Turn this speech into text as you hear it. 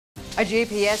A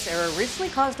GPS error recently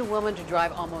caused a woman to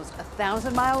drive almost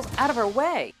 1,000 miles out of her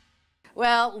way.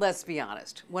 Well, let's be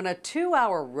honest. When a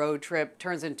 2-hour road trip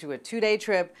turns into a 2-day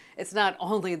trip, it's not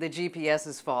only the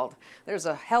GPS's fault. There's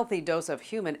a healthy dose of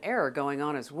human error going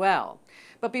on as well.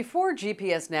 But before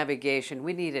GPS navigation,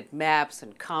 we needed maps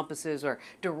and compasses or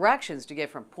directions to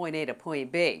get from point A to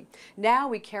point B. Now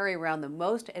we carry around the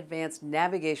most advanced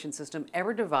navigation system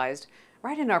ever devised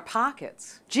right in our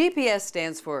pockets. GPS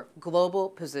stands for Global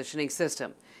Positioning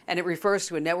System, and it refers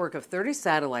to a network of 30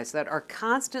 satellites that are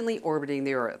constantly orbiting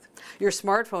the Earth. Your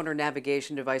smartphone or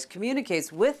navigation device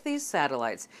communicates with these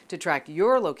satellites to track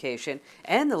your location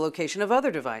and the location of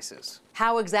other devices.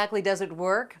 How exactly does it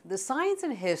work? The science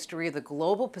and history of the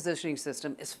Global Positioning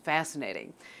System is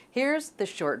fascinating. Here's the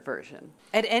short version.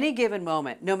 At any given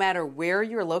moment, no matter where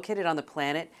you're located on the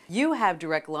planet, you have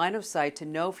direct line of sight to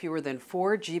no fewer than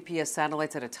 4 GPS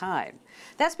satellites at a time.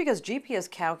 That's because GPS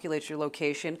calculates your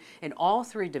location in all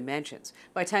 3 dimensions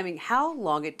by timing how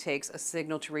long it takes a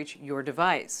signal to reach your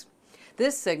device.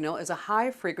 This signal is a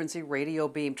high-frequency radio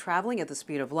beam traveling at the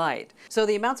speed of light, so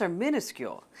the amounts are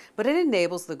minuscule, but it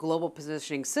enables the Global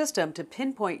Positioning System to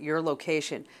pinpoint your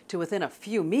location to within a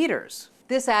few meters.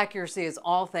 This accuracy is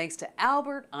all thanks to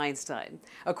Albert Einstein.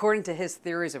 According to his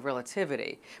theories of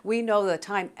relativity, we know that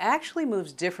time actually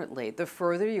moves differently the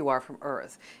further you are from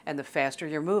Earth and the faster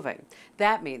you're moving.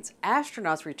 That means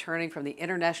astronauts returning from the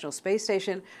International Space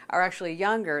Station are actually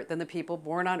younger than the people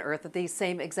born on Earth at the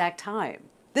same exact time.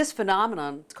 This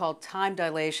phenomenon is called time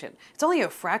dilation. It's only a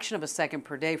fraction of a second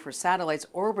per day for satellites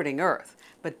orbiting Earth,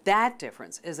 but that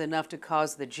difference is enough to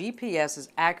cause the GPS's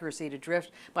accuracy to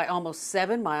drift by almost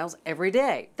 7 miles every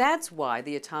day. That's why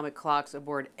the atomic clocks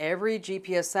aboard every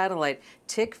GPS satellite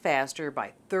tick faster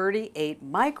by 38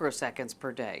 microseconds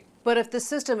per day. But if the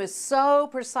system is so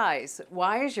precise,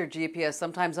 why is your GPS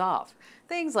sometimes off?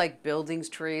 Things like buildings,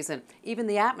 trees, and even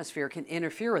the atmosphere can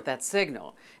interfere with that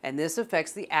signal, and this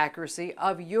affects the accuracy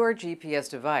of your GPS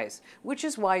device, which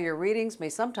is why your readings may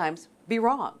sometimes be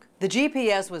wrong. The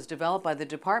GPS was developed by the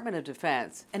Department of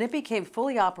Defense, and it became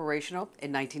fully operational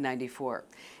in 1994.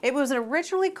 It was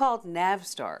originally called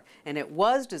Navstar, and it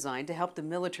was designed to help the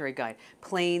military guide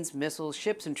planes, missiles,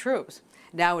 ships, and troops.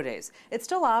 Nowadays, it's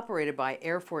still operated by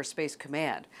Air Force Space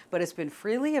Command, but it's been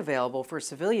freely available for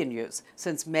civilian use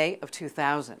since May of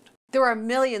 2000. There are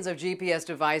millions of GPS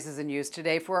devices in use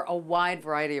today for a wide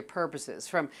variety of purposes,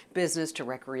 from business to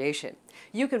recreation.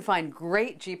 You can find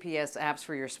great GPS apps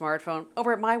for your smartphone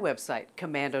over at my website,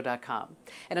 Komando.com.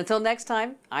 And until next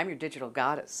time, I'm your digital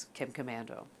goddess, Kim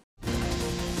Komando.